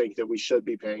really think that we should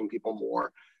be paying people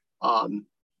more.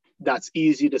 That's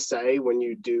easy to say when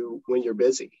you're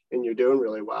busy and you're doing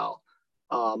really well.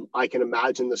 I can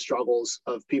imagine the struggles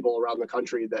of people around the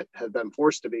country that have been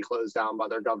forced to be closed down by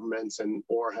their governments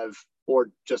or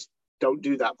just don't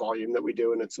do that volume that we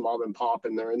do, and it's mom and pop,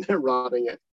 and they're in there running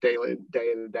it daily,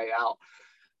 day in and day out.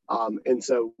 And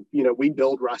so, we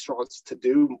build restaurants to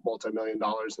do multi-million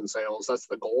dollars in sales. That's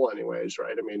the goal anyways,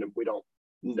 right? I mean, we don't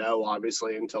know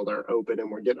obviously until they're open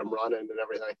and we're getting them running and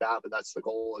everything like that, but that's the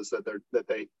goal, is that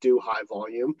they do high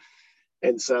volume.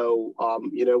 And so,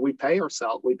 we pay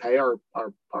our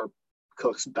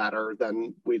cooks better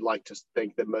than we'd like to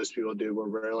think that most people do. We're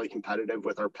really competitive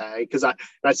with our pay, because I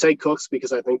say cooks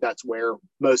because I think that's where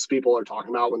most people are talking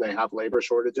about when they have labor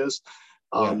shortages.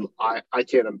 I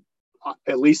can't,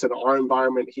 at least in our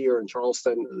environment here in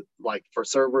Charleston, like for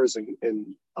servers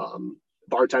and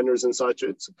bartenders and such,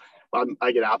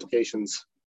 I get applications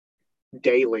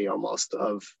daily almost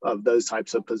of those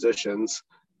types of positions.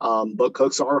 But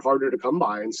cooks are harder to come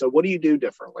by. And so what do you do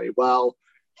differently? Well,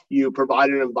 you provide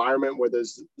an environment where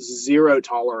there's zero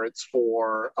tolerance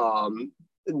for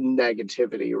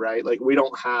negativity, right? Like, we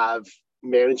don't have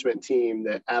management team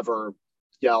that ever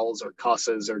yells or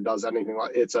cusses or does anything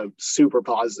like. It's a super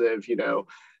positive,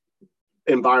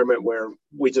 environment where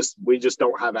we just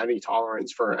don't have any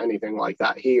tolerance for anything like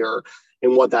that here.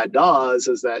 And what that does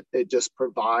is that it just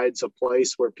provides a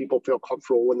place where people feel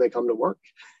comfortable when they come to work.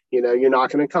 You're not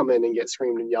going to come in and get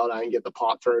screamed and yelled at and get the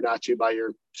pot thrown at you by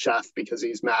your chef because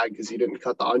he's mad because you didn't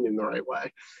cut the onion the right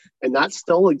way. And that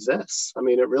still exists. I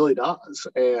mean, it really does.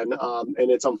 And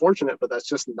it's unfortunate, but that's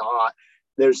just not,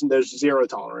 there's zero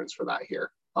tolerance for that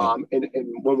here. And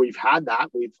when we've had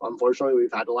that, we've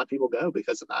had to let people go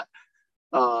because of that.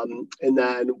 And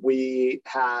then we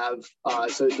have,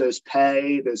 so there's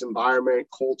pay, there's environment,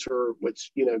 culture,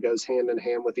 which, goes hand in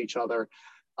hand with each other.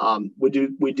 We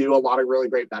do a lot of really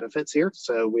great benefits here.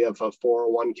 So we have a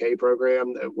 401k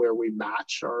program where we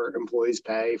match our employees'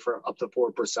 pay for up to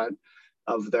 4%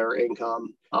 of their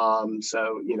income.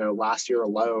 So, last year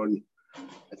alone,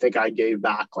 I think I gave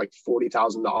back like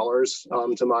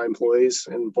 $40,000 to my employees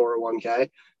in 401k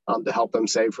to help them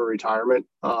save for retirement.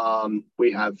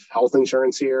 We have health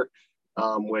insurance here,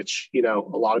 which, a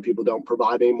lot of people don't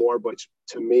provide anymore, but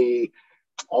to me,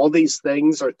 all these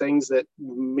things are things that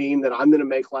mean that I'm going to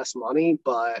make less money,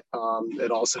 but it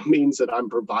also means that I'm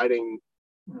providing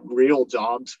real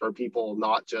jobs for people,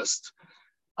 not just,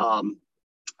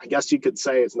 I guess you could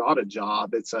say it's not a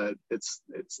job. It's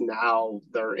now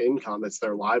their income. It's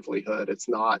their livelihood. It's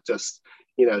not just,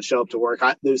 show up to work.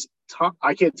 I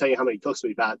can't tell you how many cooks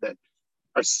we've had that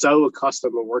are so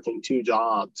accustomed to working two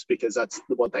jobs because that's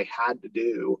what they had to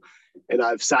do. And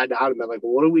I've sat down and been like,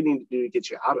 well, what do we need to do to get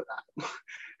you out of that?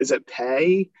 Is it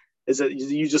pay? Is it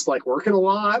you just like working a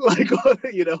lot? Like,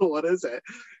 what is it?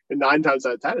 And 9 times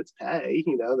out of 10, it's pay.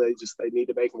 They need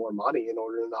to make more money in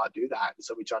order to not do that. And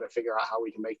so we try to figure out how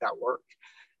we can make that work.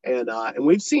 And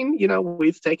we've seen,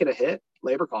 we've taken a hit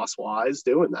labor cost wise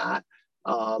doing that.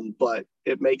 But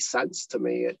it makes sense to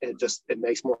me. It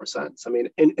makes more sense. I mean,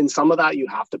 in some of that you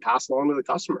have to pass along to the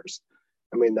customers.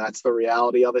 I mean, that's the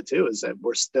reality of it too, is that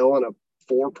we're still in a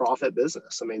for-profit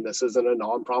business. I mean, this isn't a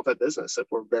nonprofit business. If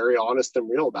we're very honest and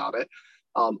real about it,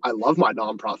 I love my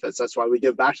nonprofits. That's why we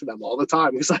give back to them all the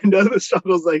time, because I know the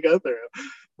struggles they go through.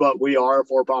 But we are a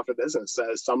for-profit business.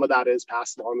 So some of that is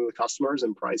passed along to the customers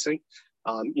and pricing.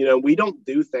 We don't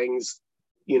do things,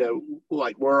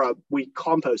 like we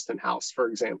compost in house, for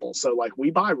example. So like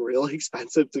we buy really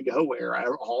expensive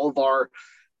to-go-ware. All of our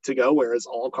to-go-ware is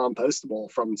all compostable,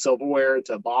 from silverware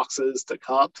to boxes to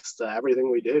cups to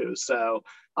everything we do. So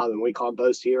we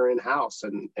compost here in house,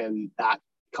 and that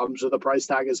comes with a price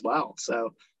tag as well.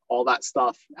 So all that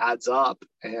stuff adds up,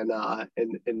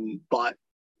 but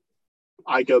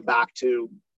I go back to,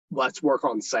 let's work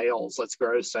on sales, let's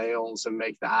grow sales and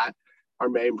make that our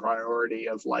main priority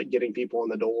of like getting people in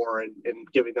the door and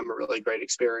giving them a really great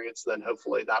experience. Then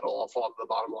hopefully that'll all fall to the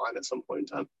bottom line at some point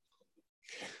in time.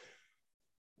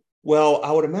 Well,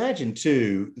 I would imagine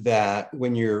too that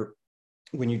when you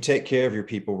take care of your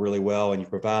people really well and you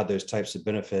provide those types of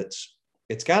benefits,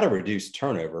 it's got to reduce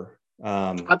turnover.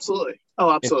 Absolutely. Oh,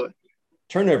 absolutely.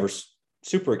 Turnover's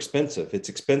super expensive. It's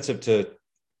expensive to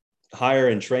hire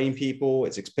and train people.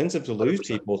 It's expensive to lose 100%.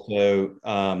 People.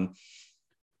 So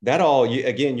that all,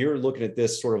 you're looking at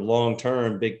this sort of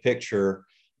long-term, big picture.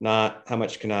 not how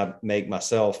much can I make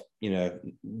myself,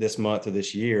 this month or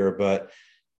this year, but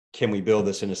can we build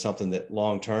this into something that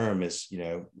long-term is,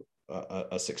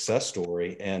 a success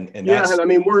story? And yeah, that's, and I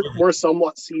mean we're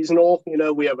somewhat seasonal.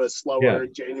 We have a slower yeah,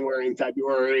 January and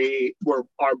February. Where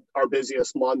our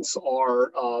busiest months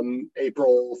are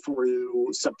April through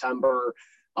September,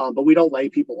 but we don't lay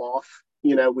people off.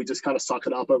 We just kind of suck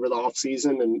it up over the off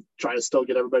season and try to still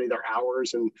get everybody their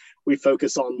hours. And we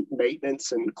focus on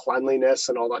maintenance and cleanliness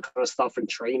and all that kind of stuff and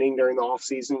training during the off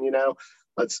season.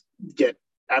 Let's get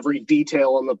every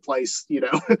detail in the place,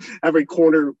 every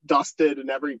corner dusted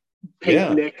and every paint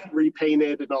yeah, nick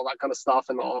repainted and all that kind of stuff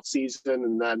in the off season.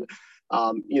 And then,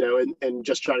 and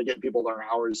just try to get people their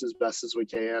hours as best as we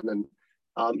can. And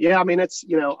yeah, I mean, it's,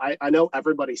 I know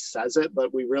everybody says it,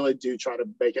 but we really do try to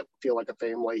make it feel like a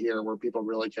family here where people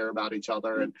really care about each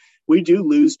other. And we do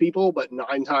lose people, but not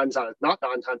 9 times out of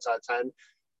 10,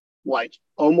 like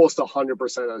almost 100%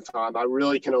 of the time, I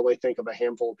really can only think of a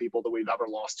handful of people that we've ever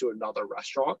lost to another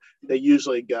restaurant. They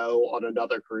usually go on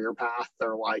another career path.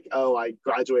 They're like, oh, I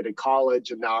graduated college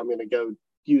and now I'm going to go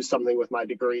use something with my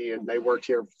degree. And they worked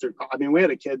here through, I mean, we had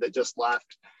a kid that just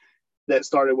left that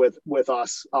started with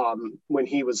us when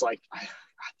he was like, I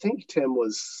think Tim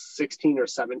was 16 or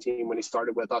 17 when he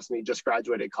started with us, and he just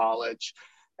graduated college,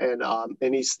 and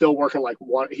he's still working like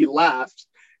one. He left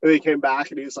and he came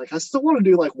back and he was like, I still want to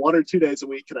do like 1 or 2 days a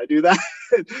week. Can I do that?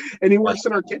 And he works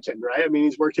in our kitchen, right? I mean,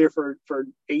 he's worked here for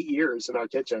 8 years in our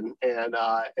kitchen, and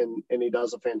he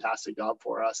does a fantastic job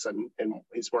for us, and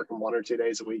he's working 1 or 2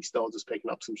 days a week still, just picking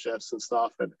up some shifts and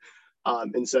stuff,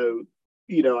 and so.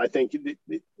 I think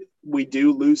we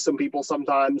do lose some people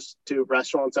sometimes to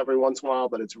restaurants every once in a while,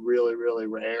 but it's really, really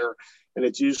rare. And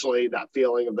it's usually that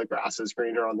feeling of the grass is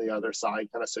greener on the other side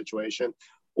kind of situation.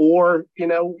 Or,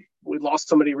 we lost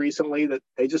somebody recently that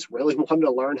they just really wanted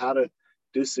to learn how to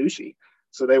do sushi.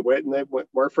 So they went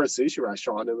worked for a sushi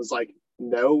restaurant. It was like,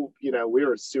 no, we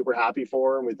were super happy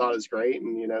for her and we thought it was great,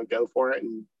 and, go for it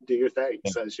and do your thing.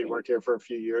 So she worked here for a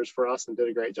few years for us and did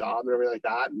a great job and everything like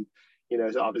that. And,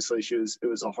 obviously it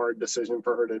was a hard decision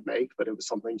for her to make, but it was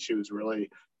something she was really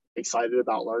excited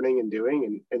about learning and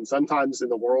doing. And sometimes in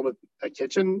the world of a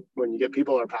kitchen, when you get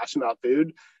people that are passionate about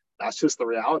food, that's just the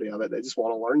reality of it. They just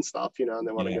want to learn stuff, and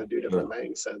they want to go do different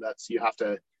things. So you have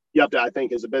to, I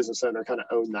think, as a business owner, kind of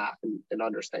own that and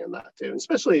understand that too. And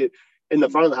especially in the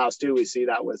front of the house too, we see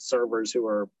that with servers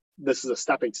this is a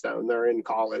stepping stone. They're in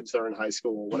college, they're in high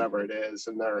school, whatever it is,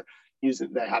 and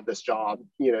they have this job,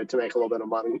 to make a little bit of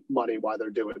money while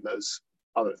they're doing those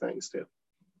other things too.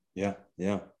 Yeah.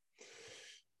 Yeah.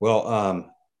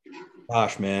 Well,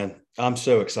 gosh, man, I'm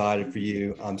so excited for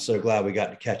you. I'm so glad we got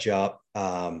to catch up.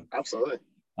 Absolutely.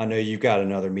 I know you've got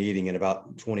another meeting in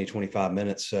about 20, 25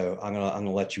 minutes, so I'm going to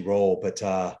let you roll, but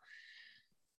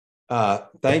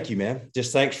thank you, man.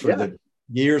 Just thanks for the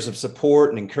years of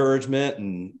support and encouragement,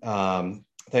 and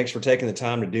thanks for taking the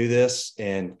time to do this,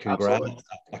 and congrats. Absolutely.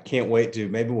 I can't wait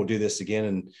maybe we'll do this again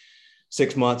in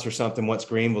 6 months or something once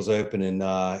Greenville's open,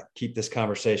 and keep this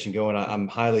conversation going. I'm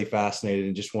highly fascinated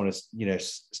and just want to,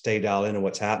 stay dialed into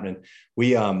what's happening.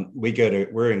 We're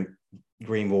in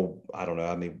Greenville, I don't know,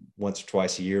 I mean, once or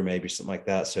twice a year, maybe something like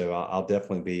that. So I'll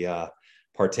definitely be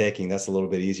partaking. That's a little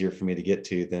bit easier for me to get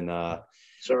to than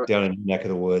sure. Down in the neck of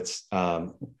the woods.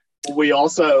 We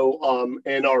also,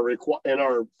 in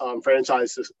our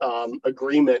franchise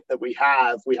agreement that we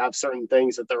have certain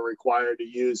things that they're required to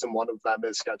use, and one of them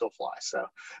is Schedulefly. So,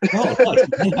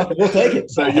 we'll take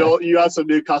it. So you have some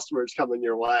new customers coming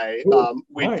your way.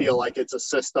 We feel like it's a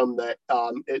system that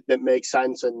that makes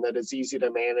sense and that it's easy to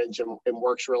manage and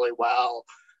works really well.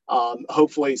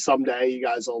 Hopefully someday you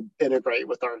guys will integrate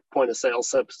with our point of sale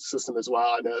system as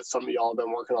well. I know it's something y'all have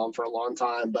been working on for a long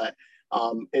time, but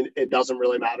it doesn't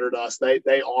really matter to us. They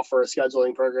offer a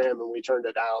scheduling program and we turned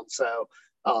it down. So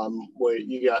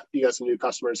you got some new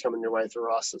customers coming your way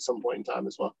through us at some point in time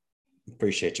as well.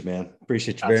 Appreciate you, man.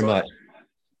 Appreciate you very much.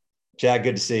 Chad,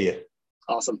 good to see you.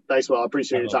 Awesome. Thanks, Will. I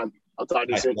appreciate your time. I'll talk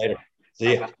to you soon. Later.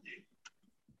 See ya.